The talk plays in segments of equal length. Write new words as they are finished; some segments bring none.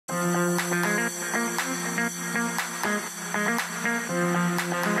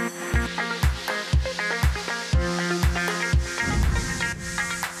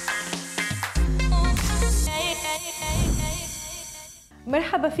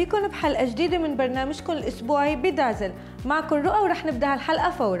مرحبا فيكم بحلقة جديدة من برنامجكم الأسبوعي بيدازلد. معكم رؤى ورح نبدأ الحلقة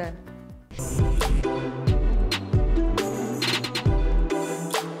فوراً.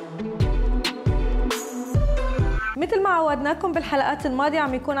 مثل ما عودناكم بالحلقات الماضية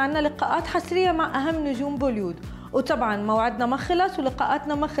عم يكون عنا لقاءات حصرية مع أهم نجوم بوليوود، وطبعاً موعدنا ما خلص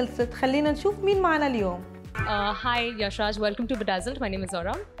ولقاءاتنا ما خلصت. خلينا نشوف مين معنا اليوم. Hi Yashraj, welcome to Beidasled. My name is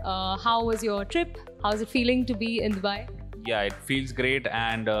Aram. How was your trip? How's it feeling to be in Dubai? Yeah, it feels great,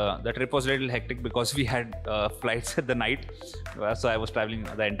 and the trip was a little hectic because we had flights at the night, so I was traveling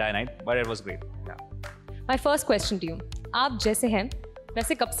the entire night, but it was great. Yeah. My first question to you: आप जैसे हैं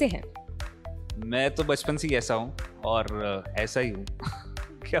वैसे कब से हैं? मैं तो बचपन से ही ऐसा हूँ और ऐसा ही हूँ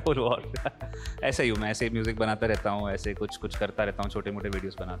क्या बोलूँ और ऐसा ही हूँ मैं ऐसे म्यूजिक बनाता रहता हूँ, ऐसे कुछ करता रहता हूँ, छोटे मोटे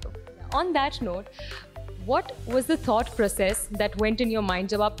वीडियोस बनाता हूँ. On that note, what was the thought process that went in your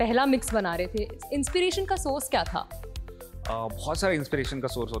mind जब आप पहला मिक्स बना रहे थे? इंस्पिरेशन का सोर्स क्या था? बहुत सारा इंस्पिरेशन का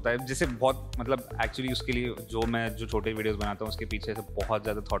सोर्स होता है, जैसे बहुत मतलब एक्चुअली उसके लिए जो छोटे वीडियोस बनाता हूँ उसके पीछे से बहुत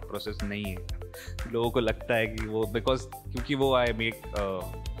ज़्यादा थॉट प्रोसेस नहीं है. लोगों को लगता है कि वो क्योंकि वो आई मेक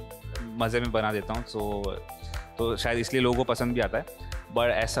मज़े में बना देता हूँ, तो शायद इसलिए लोगों को पसंद भी आता है.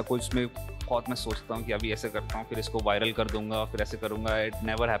 बट ऐसा कुछ मैं सोचता हूँ कि अभी ऐसे करता हूँ, फिर इसको वायरल कर दूंगा, फिर ऐसे करूँगा. It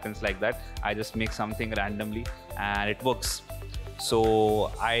never happens like that. I just make something randomly and it works. So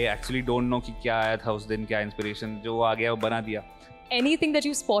I actually don't know कि क्या आया था उस दिन, क्या इंस्पिरेशन, जो आ गया वो बना दिया. Anything that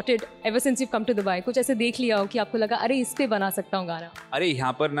you spotted ever since you've come to Dubai? कुछ ऐसे देख लिया हो कि आपको लगा अरे इस पे बना सकता हूँ गाना? अरे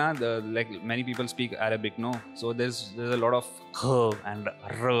यहाँ पर ना like many people speak Arabic, no? So there's a lot of h and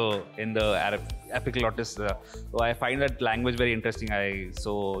r in the Epiglottis. So I find that language very interesting.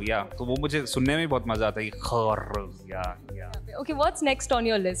 तो वो मुझे सुनने में बहुत मजा आता है कि h और r. Yeah. Okay, what's next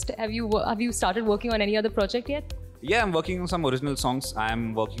on your list? Have you started working on any other project yet? Yeah, I'm working on some original songs. I'm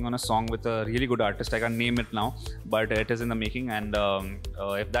working on a song with a really good artist. I can't name it now, but it is in the making. And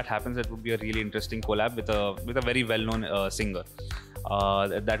if that happens, it would be a really interesting collab with a very well-known singer.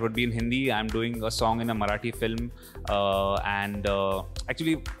 That would be in Hindi. I'm doing a song in a Marathi film, and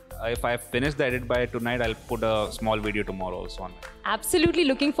actually, if I finish the edit by tonight, I'll put a small video tomorrow also on it. Absolutely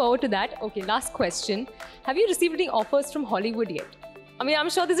looking forward to that. Okay, last question. Have you received any offers from Hollywood yet? I mean,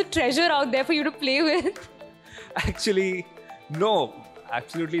 I'm sure there's a treasure out there for you to play with. Actually, no,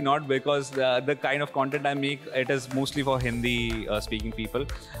 absolutely not, because the kind of content I make, it is mostly for Hindi speaking people.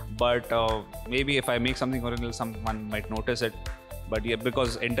 But maybe if I make something original, someone might notice it. But yeah,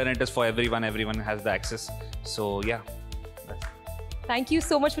 because internet is for everyone has the access. So yeah. Thank you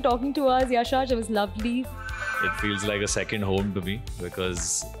so much for talking to us, Yashraj. It was lovely. It feels like a second home to me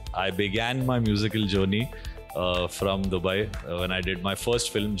because I began my musical journey from Dubai when I did my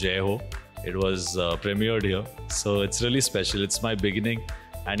first film, Jai Ho. It was premiered here, so it's really special. It's my beginning,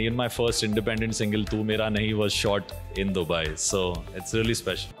 and even my first independent single, Tu Mera Nahi, was shot in Dubai, so it's really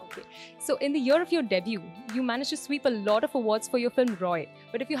special. Okay. So in the year of your debut, you managed to sweep a lot of awards for your film Roy.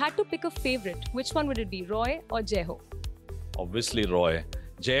 But if you had to pick a favorite, which one would it be, Roy or Jai Ho? Obviously Roy.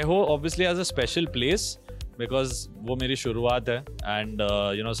 Jai Ho obviously has a special place because वो मेरी शुरुआत है, and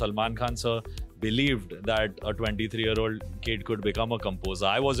Salman Khan sir believed that a 23-year-old kid could become a composer.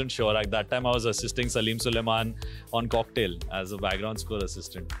 I wasn't sure. At that time, I was assisting Salim Sulaiman on Cocktail as a background score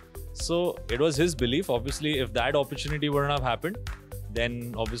assistant. So it was his belief. Obviously, if that opportunity wouldn't have happened, then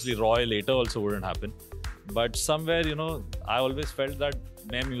obviously Roy later also wouldn't happen. But somewhere, I always felt that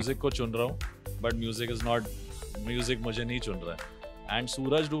मैं music को चुन रहा हूँ, but music is not, music मुझे नहीं चुन रहा है. And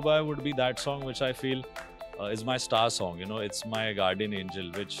Suraj Dubai would be that song which I feel is my star song. It's my guardian angel,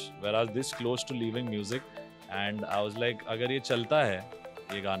 whereas this close to leaving music, and I was like, agar ye chalta hai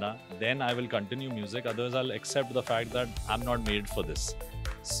ye gana, then I will continue music, otherwise I'll accept the fact that I'm not made for this.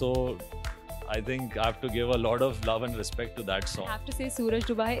 So I think I have to give a lot of love and respect to that song. I have to say Suraj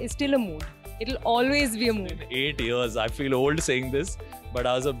Dubai is still a mood. It'll always be a mood. In 8 years, I feel old saying this, but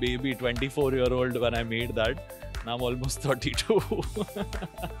I was a baby, 24-year-old when I made that. Now I'm almost 32.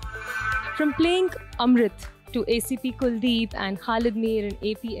 From playing Amrit to ACP Kuldeep and Khalid Mir and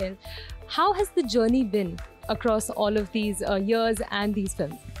APL, how has the journey been across all of these years and these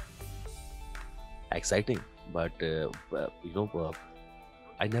films? Exciting, but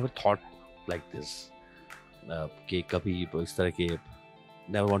I never thought like this. कि कभी इस तरह के,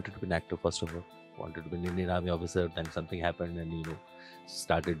 never wanted to be an actor first of all. Wanted to be an Indian Army officer. Then something happened, and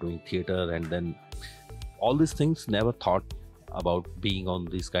started doing theatre, and then all these things. Never thought about being on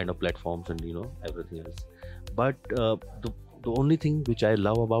these kind of platforms and everything else. But the only thing which I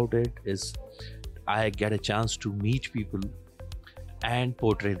love about it is I get a chance to meet people and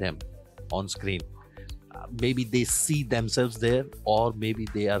portray them on screen. Maybe they see themselves there, or maybe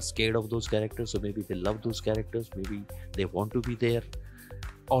they are scared of those characters, or maybe they love those characters, maybe they want to be there.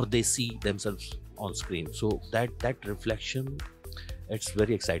 or they see themselves on screen. So that reflection, it's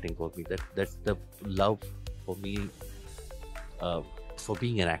very exciting for me. That's the love for me for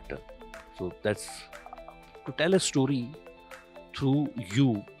being an actor. So that's to tell a story through you,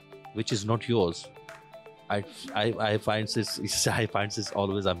 which is not yours. I find this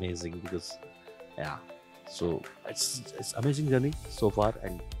always amazing, because yeah. So it's amazing journey so far,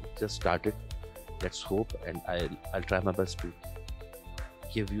 and it just started. Let's hope, and I'll try my best to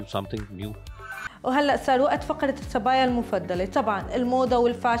give you something new. وهلا صار وقت فقرة الصبايا المفضلة. طبعا الموضة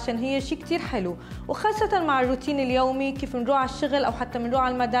والفاشن هي شيء كتير حلو، وخاصة مع الروتين اليومي كيف نروح على الشغل أو حتى نروح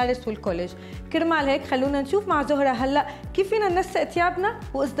على المدارس والكوليج. كرمال هيك خلونا نشوف مع زهرة هلا كيف فينا ننسق ثيابنا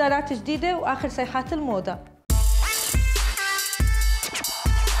وإصدارات جديدة وآخر صيحات الموضة.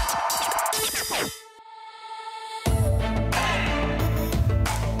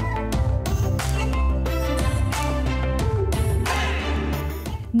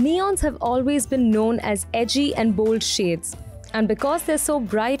 Neons have always been known as edgy and bold shades, and because they're so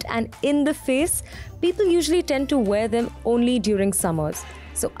bright and in the face, people usually tend to wear them only during summers.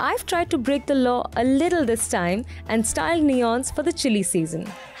 So I've tried to break the law a little this time and style neons for the chilly season.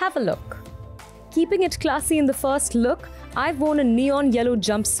 Have a look. Keeping it classy in the first look, I've worn a neon yellow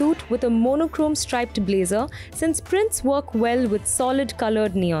jumpsuit with a monochrome striped blazer, since prints work well with solid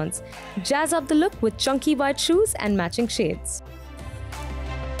colored neons. Jazz up the look with chunky white shoes and matching shades.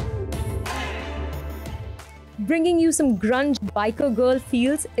 Bringing you some grunge biker girl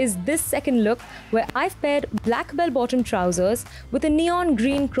feels is this second look, where I've paired black bell-bottom trousers with a neon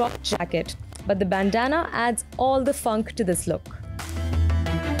green cropped jacket, but the bandana adds all the funk to this look.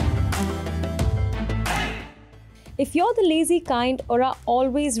 If you're the lazy kind or are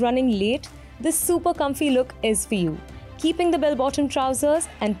always running late, this super comfy look is for you. Keeping the bell-bottom trousers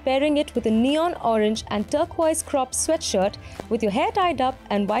and pairing it with a neon orange and turquoise cropped sweatshirt with your hair tied up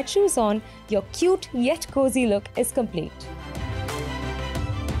and white shoes on, your cute yet cozy look is complete.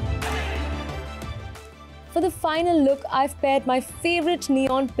 For the final look, I've paired my favorite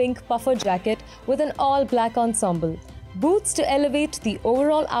neon pink puffer jacket with an all-black ensemble, boots to elevate the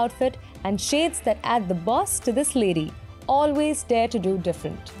overall outfit, and shades that add the boss to this lady. Always dare to do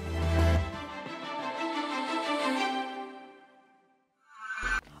different.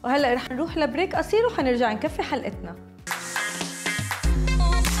 وهلا رح نروح لبريك قصير وحنرجع نكفي حلقتنا.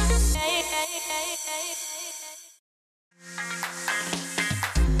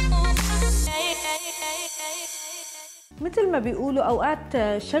 مثل ما بيقولوا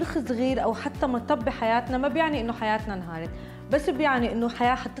اوقات شرخ صغير او حتى مطب بحياتنا ما بيعني انه حياتنا انهارت، بس بيعني انه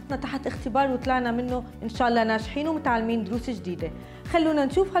حياه حطتنا تحت اختبار وطلعنا منه ان شاء الله ناجحين ومتعلمين دروس جديده. خلونا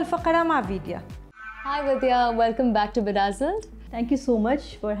نشوف هالفقره مع فيديا. Hi Vidya, welcome back to Beidasled. Thank you so much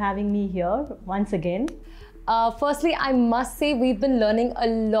for having me here once again. Firstly, I must say we've been learning a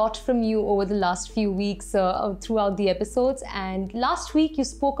lot from you over the last few weeks throughout the episodes, and last week you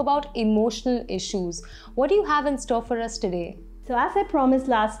spoke about emotional issues. What do you have in store for us today? So as I promised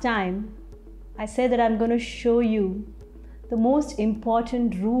last time, I said that I'm going to show you the most important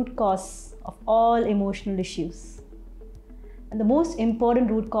root cause of all emotional issues. And the most important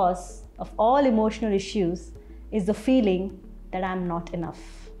root cause of all emotional issues is the feeling that I'm not enough.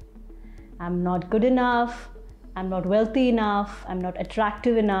 I'm not good enough, I'm not wealthy enough, I'm not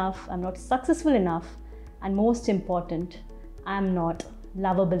attractive enough, I'm not successful enough, and most important, I'm not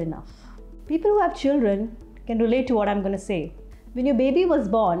lovable enough. People who have children can relate to what I'm going to say. When your baby was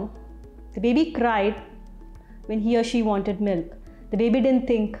born, the baby cried when he or she wanted milk. The baby didn't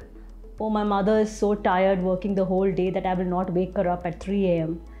think, oh, my mother is so tired working the whole day that I will not wake her up at 3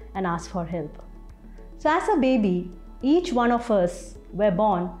 a.m. and ask for help. So as a baby, each one of us were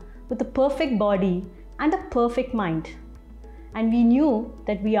born with a perfect body and a perfect mind. And we knew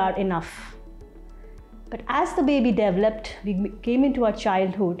that we are enough. But as the baby developed, we came into our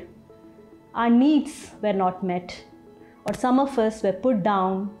childhood, our needs were not met, or some of us were put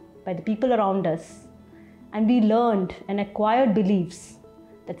down by the people around us. And we learned and acquired beliefs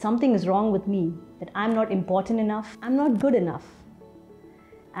that something is wrong with me, that I'm not important enough, I'm not good enough.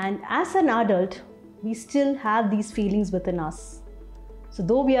 And as an adult, we still have these feelings within us. So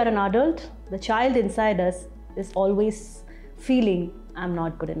though we are an adult, the child inside us is always feeling, I'm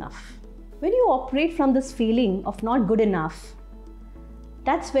not good enough. When you operate from this feeling of not good enough,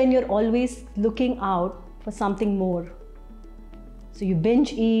 that's when you're always looking out for something more. So you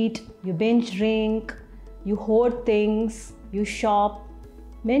binge eat, you binge drink, you hoard things, you shop.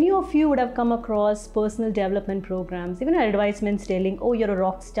 Many of you would have come across personal development programs, even advertisements telling, oh, you're a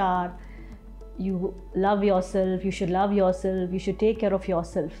rock star, you love yourself, you should love yourself, you should take care of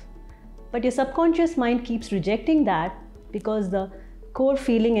yourself. But your subconscious mind keeps rejecting that because the core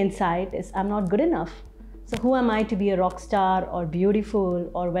feeling inside is I'm not good enough. So who am I to be a rock star or beautiful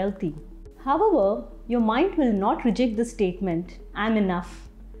or wealthy? However, your mind will not reject the statement, I'm enough.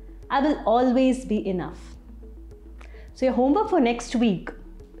 I will always be enough. So your homework for next week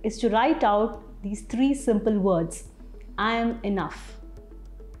is to write out these 3 simple words, I am enough.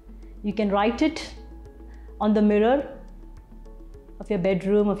 You can write it on the mirror of your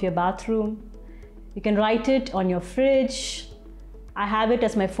bedroom, of your bathroom. You can write it on your fridge. I have it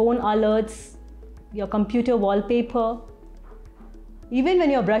as my phone alerts, your computer wallpaper. Even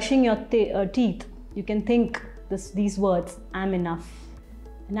when you're brushing your teeth, you can think these words, I'm enough.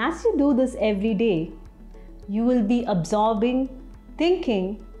 And as you do this every day, you will be absorbing,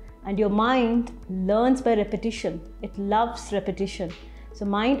 thinking, and your mind learns by repetition. It loves repetition. So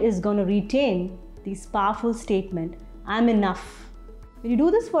mind is going to retain these powerful statement, I'm enough. When you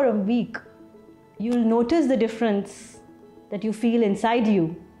do this for a week, you'll notice the difference that you feel inside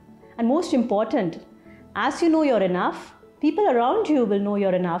you. And most important, as you know you're enough, people around you will know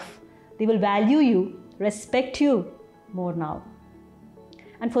you're enough. They will value you, respect you more now.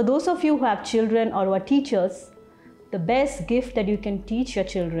 And for those of you who have children or who are teachers, the best gift that you can teach your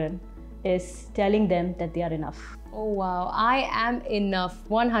children is telling them that they are enough. Oh wow, I am enough,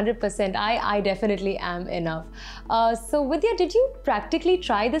 100%. I definitely am enough. So Vidya, did you practically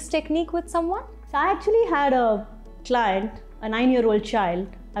try this technique with someone? So I actually had a client, a 9-year-old child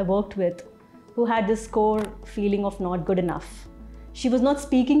I worked with, who had this core feeling of not good enough. She was not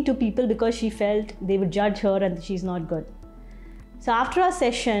speaking to people because she felt they would judge her and she's not good. So after our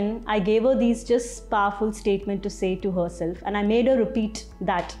session, I gave her these just powerful statements to say to herself, and I made her repeat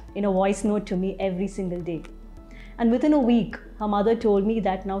that in a voice note to me every single day. And within a week, her mother told me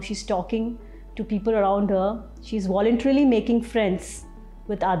that now she's talking to people around her. She's voluntarily making friends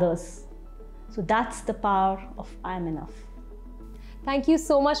with others. So that's the power of I am enough. Thank you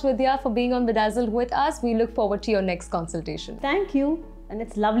so much, Vidya, for being on Beidazzled with us. We look forward to your next consultation. Thank you. And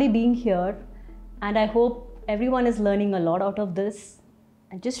it's lovely being here. And I hope everyone is learning a lot out of this.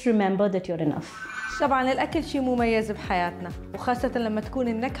 And just remember that you're enough. طبعا الأكل شيء مميز بحياتنا وخاصة لما تكون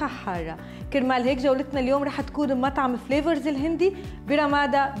النكهة حارة. كرمال هيك جولتنا اليوم رح تكون بمطعم فليفرز الهندي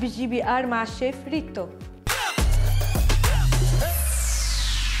برمادة بالGBR مع الشيف ريتو.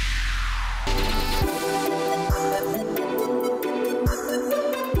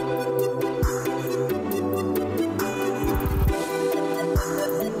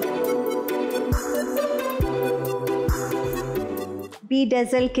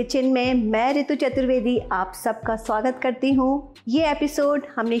 बी4U kitchen में मैं ऋतु चतुर्वेदी आप सबका स्वागत करती हूँ। ये episode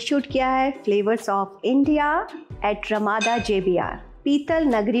हमने shoot किया है flavours of India at Ramada JBR, पीतल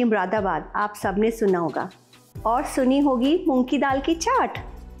नगरी मुरादाबाद। आप सबने सुना होगा और सुनी होगी मूंग की दाल की चाट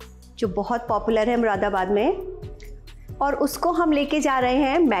जो बहुत पॉपुलर है मुरादाबाद में, और उसको हम लेके जा रहे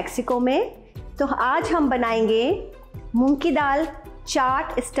हैं मैक्सिको में। तो आज हम बनाएंगे मूंग की दाल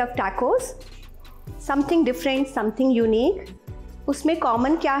चाट stuff tacos, something different, something unique. उसमें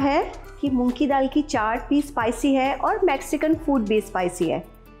कॉमन क्या है कि मूंग की दाल की चाट भी स्पाइसी है और मैक्सिकन फूड भी स्पाइसी है।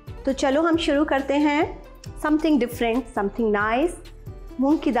 तो चलो हम शुरू करते हैं। समथिंग डिफरेंट, समथिंग नाइस,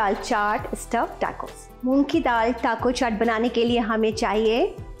 मूंग की दाल चाट स्टफ टैकोस। मूंग की दाल टाको चाट बनाने के लिए हमें चाहिए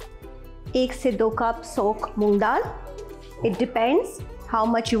 1 से 2 cup soak moong dal. It depends how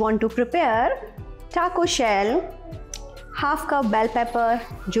much you want to prepare. टाको shell, half cup bell pepper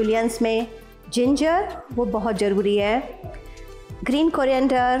जुलियंस में, जिंजर वो बहुत ज़रूरी है, green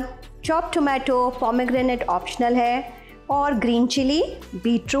coriander, chop tomato, pomegranate optional है, और ग्रीन चिली,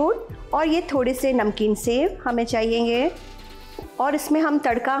 बीटरूट, और ये थोड़े से नमकीन सेब हमें चाहिएंगे। और इसमें हम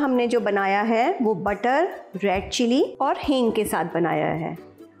तड़का हमने जो बनाया है वो बटर, रेड चिली और हींग के साथ बनाया है।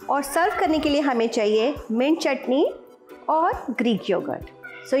 और सर्व करने के लिए हमें चाहिए मिंट चटनी और ग्रीक योगर्ट।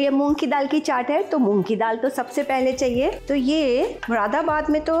 सो ये मूंग की दाल की चाट है तो मूंग की दाल तो सबसे पहले चाहिए। तो ये मुरादाबाद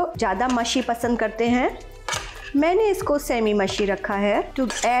में तो ज़्यादा मशी पसंद करते हैं, मैंने इसको सेमी मशी रखा है टू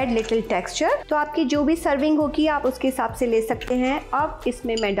ऐड लिटिल टेक्सचर। तो आपकी जो भी सर्विंग होगी आप उसके हिसाब से ले सकते हैं। अब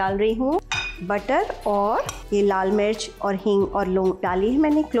इसमें मैं डाल रही हूँ बटर और ये लाल मिर्च और हींग और लौंग डाली है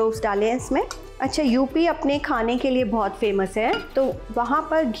मैंने, क्लोव्स डाले हैं इसमें। अच्छा, यूपी अपने खाने के लिए बहुत फेमस है तो वहाँ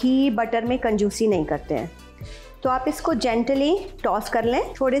पर घी बटर में कंजूसी नहीं करते हैं। तो आप इसको जेंटली टॉस कर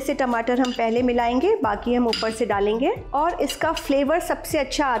लें। थोड़े से टमाटर हम पहले मिलाएंगे, बाकी हम ऊपर से डालेंगे। और इसका फ्लेवर सबसे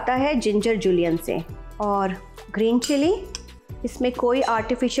अच्छा आता है जिंजर जुलियन से। और ग्रीन चिली, इसमें कोई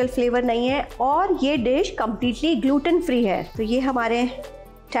आर्टिफिशियल फ्लेवर नहीं है और ये डिश कम्प्लीटली ग्लूटेन फ्री है। तो ये हमारे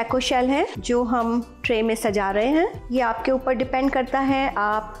टैको शेल हैं जो हम ट्रे में सजा रहे हैं। ये आपके ऊपर डिपेंड करता है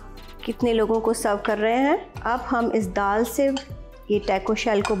आप कितने लोगों को सर्व कर रहे हैं। अब हम इस दाल से ये टैको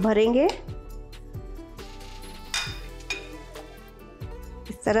शेल को भरेंगे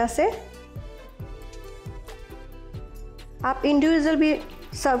इस तरह से आप इंडिविजुअल भी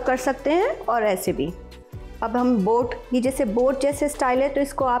सर्व कर सकते हैं और ऐसे भी। अब हम बोट, ये जैसे बोट जैसे स्टाइल है तो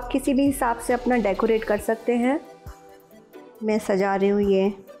इसको आप किसी भी हिसाब से अपना डेकोरेट कर सकते हैं। मैं सजा रही हूँ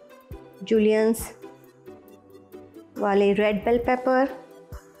ये जूलियंस वाले red bell pepper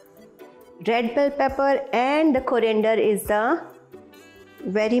and the coriander is the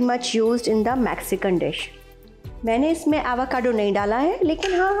very much used in the Mexican dish. मैंने इसमें एवोकाडो नहीं डाला है,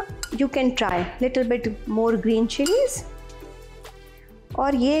 लेकिन हाँ you can try little bit more green chillies.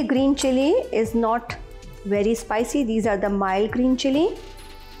 और ये green chilli is not very spicy, these are the mild green chili,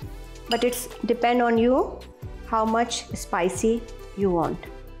 but it's depend on you how much spicy you want.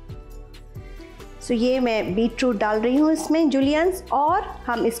 So ये मैं beetroot डाल रही हूँ इसमें जुलियंस, और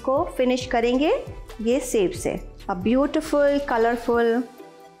हम इसको फिनिश करेंगे ये सेब से। A beautiful colorful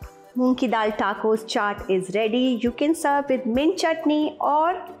मूंग की दाल tacos chaat is ready. You can serve with mint chutney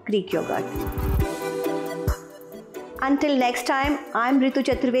or Greek yogurt. Until next time, I'm Ritu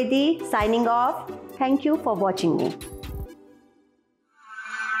Chaturvedi signing off. Thank you for watching me.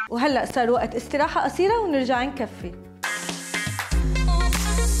 وهلأ صار وقت استراحة قصيرة ونرجع نكفي.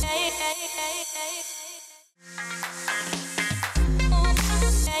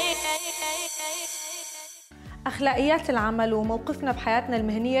 أخلاقيات العمل وموقفنا بحياتنا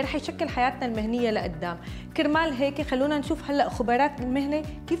المهنية رح يشكل حياتنا المهنية لقدام. كرمال هيك خلونا نشوف هلأ خبراء المهنة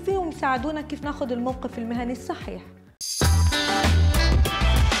كيف فيهم يساعدونا كيف ناخذ الموقف المهني الصحيح.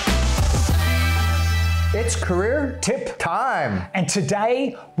 It's career tip time. And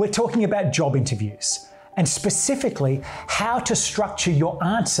today we're talking about job interviews, and specifically how to structure your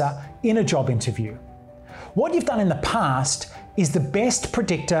answer in a job interview. What you've done in the past is the best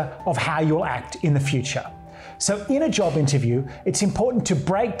predictor of how you'll act in the future. So in a job interview, it's important to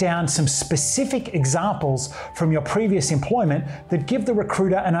break down some specific examples from your previous employment that give the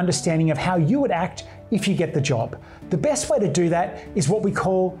recruiter an understanding of how you would act if you get the job. The best way to do that is what we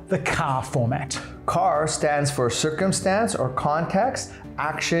call the CAR format. CAR stands for circumstance or context,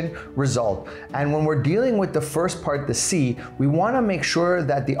 action, result. And when we're dealing with the first part, the C, we want to make sure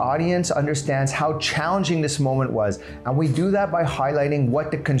that the audience understands how challenging this moment was. And we do that by highlighting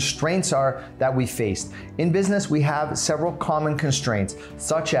what the constraints are that we faced. In business, we have several common constraints,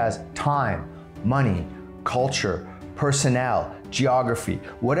 such as time, money, culture, personnel, geography.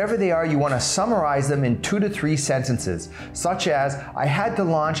 Whatever they are, you want to summarize them in 2 to 3 sentences, such as, I had to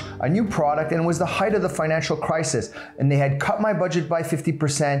launch a new product and it was the height of the financial crisis, and they had cut my budget by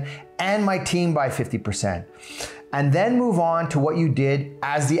 50% and my team by 50%. And then move on to what you did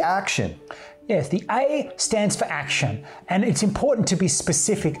as the action. Yes, the A stands for action, and it's important to be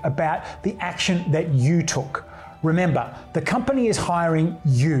specific about the action that you took. Remember, the company is hiring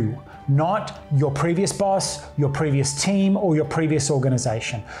you, not your previous boss, your previous team, or your previous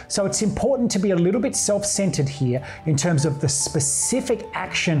organization. So it's important to be a little bit self-centered here in terms of the specific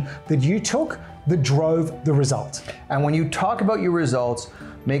action that you took that drove the result. And when you talk about your results,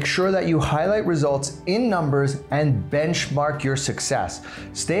 make sure that you highlight results in numbers and benchmark your success.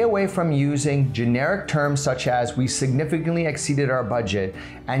 Stay away from using generic terms such as we significantly exceeded our budget,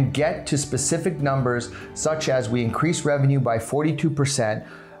 and get to specific numbers such as we increased revenue by 42%,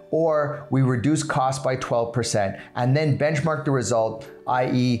 or we reduced costs by 12%, and then benchmark the result,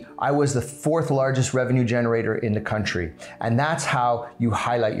 i.e. I was the 4th largest revenue generator in the country. And that's how you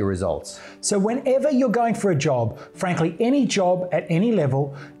highlight your results. So whenever you're going for a job, frankly, any job at any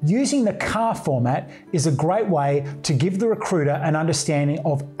level, using the CAR format is a great way to give the recruiter an understanding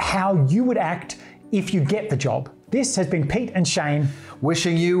of how you would act if you get the job. This has been Pete and Shane,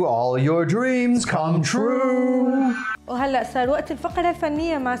 wishing you all your dreams come true. وهلأ صار وقت الفقرة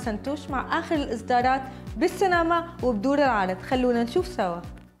الفنية مع سنتوش مع آخر الإصدارات بالسينما وبدور العرض. خلونا نشوف سوا.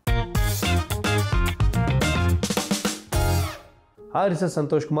 Hi, this is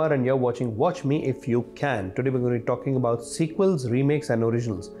Santosh Kumar and you're watching Watch Me If You Can. Today we're going to be talking about sequels, remakes and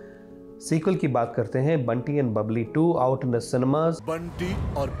originals. Sequel की बात करते हैं Bunty and Bubbly 2 out in the cinemas. Bunty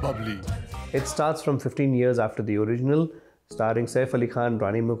और Bubbly. It starts from 15 years after the original, starring Saif Ali Khan,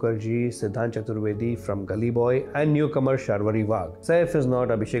 Rani Mukherjee, Siddhant Chaturvedi from Gully Boy and newcomer Sharvari Wagh. Saif is not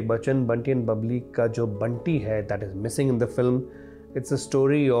Abhishek Bachchan. Bunty and Bubbly का जो Bunty है that is missing in the film. It's a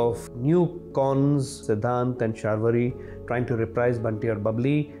story of new cons, Siddhant and Sharvari trying to reprise Bunty or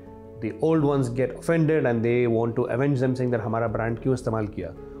Bubbly. The old ones get offended and they want to avenge them, saying that हमारा brand क्यों इस्तेमाल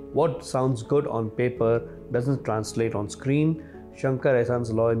किया. What sounds good on paper doesn't translate on screen. Shankar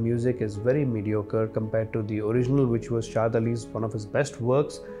Ehsan's law and music is very mediocre compared to the original, which was Shad Ali's one of his best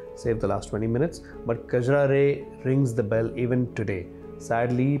works, save the last 20 minutes. But Kajra Re rings the bell even today.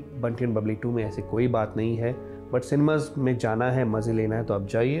 Sadly, Bunty and Bubbly 2 में ऐसी कोई बात नहीं है. But cinemas में जाना है, मजे लेना है तो अब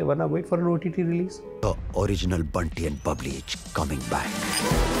जाइए, वरना wait for an OTT release. The original Bunty and Bubbly coming back.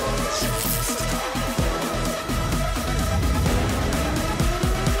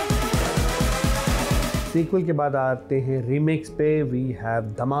 Sequel के बाद आते हैं रीमेक्स पे. वी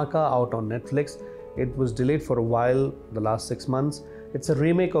हैव धमाका out on Netflix. It was delayed for a while, the last 6 months. It's a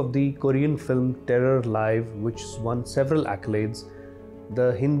remake of the Korean film Terror Live, which won several accolades. The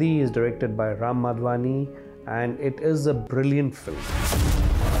Hindi is directed by Ram Madhwani, and it is a brilliant film.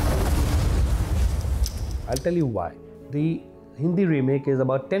 I'll tell you why. The Hindi remake is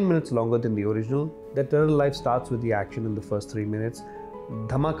about 10 minutes longer than the original. The Terror Live starts with the action in the first 3 minutes.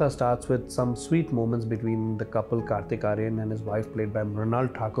 Dhamaka starts with some sweet moments between the couple Kartik Aaryan and his wife played by Mrinal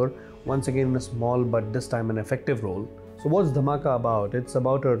Thakur, once again in a small but this time an effective role. So what's Dhamaka about? It's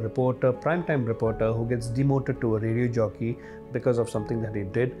about a reporter, primetime reporter, who gets demoted to a radio jockey because of something that he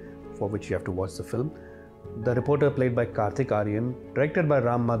did, for which you have to watch the film. The reporter played by Kartik Aaryan, directed by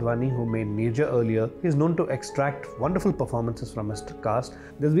Ram Madhwani, who made Nirja earlier, is known to extract wonderful performances from his cast.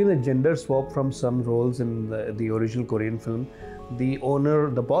 There's been a gender swap from some roles in the original Korean film. The owner,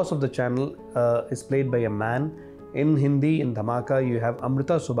 the boss of the channel, is played by a man. In Hindi, in Dhamaka, you have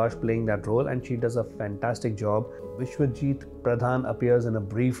Amrita Subhash playing that role, and she does a fantastic job. Vishwajit Pradhan appears in a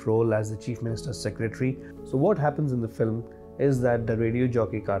brief role as the Chief Minister's secretary. So what happens in the film is that the radio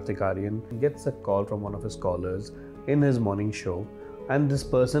jockey Kartik Aaryan gets a call from one of his callers in his morning show, and this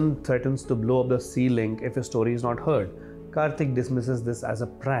person threatens to blow up the ceiling if his story is not heard. Kartik dismisses this as a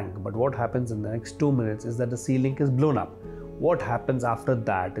prank, but what happens in the next 2 minutes is that the ceiling is blown up. What happens after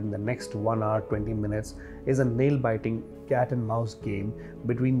that in the next 1 hour 20 minutes is a nail-biting cat and mouse game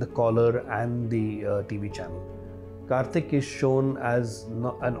between the caller and the TV channel. Kartik is shown as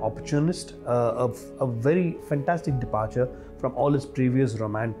an opportunist, a very fantastic departure from all his previous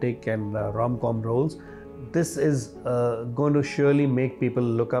romantic and rom-com roles. This is going to surely make people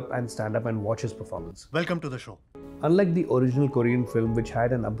look up and stand up and watch his performance. Welcome to the show. Unlike the original Korean film, which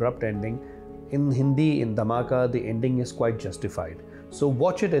had an abrupt ending, in Hindi, in Dhamaka, the ending is quite justified. So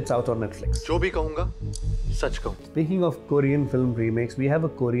watch it, it's out on Netflix. जो भी कहूँगा, सच कहूँ. Speaking of Korean film remakes, we have a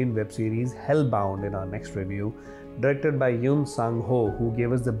Korean web series, Hellbound, in our next review, directed by Yoon Sang-ho, who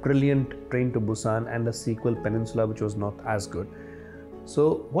gave us the brilliant Train to Busan and the sequel Peninsula, which was not as good.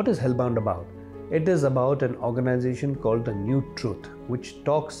 So what is Hellbound about? It is about an organization called the New Truth, which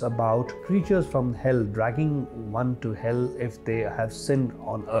talks about creatures from hell dragging one to hell if they have sinned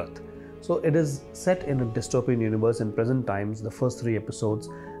on earth. So it is set in a dystopian universe in present times, the first 3 episodes,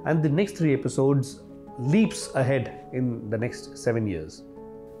 and the next 3 episodes leaps ahead in the next 7 years.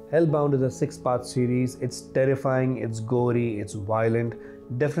 Hellbound is a 6-part series. It's terrifying, it's gory, it's violent,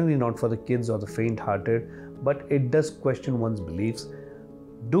 definitely not for the kids or the faint-hearted, but it does question one's beliefs.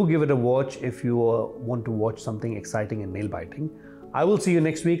 Do give it a watch if you want to watch something exciting and nail-biting. I will see you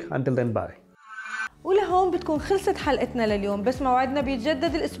next week. Until then, bye. ولهون بتكون خلصت حلقتنا لليوم، بس موعدنا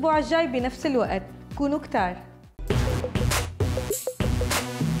بيتجدد الأسبوع الجاي بنفس الوقت. كونوا كتار.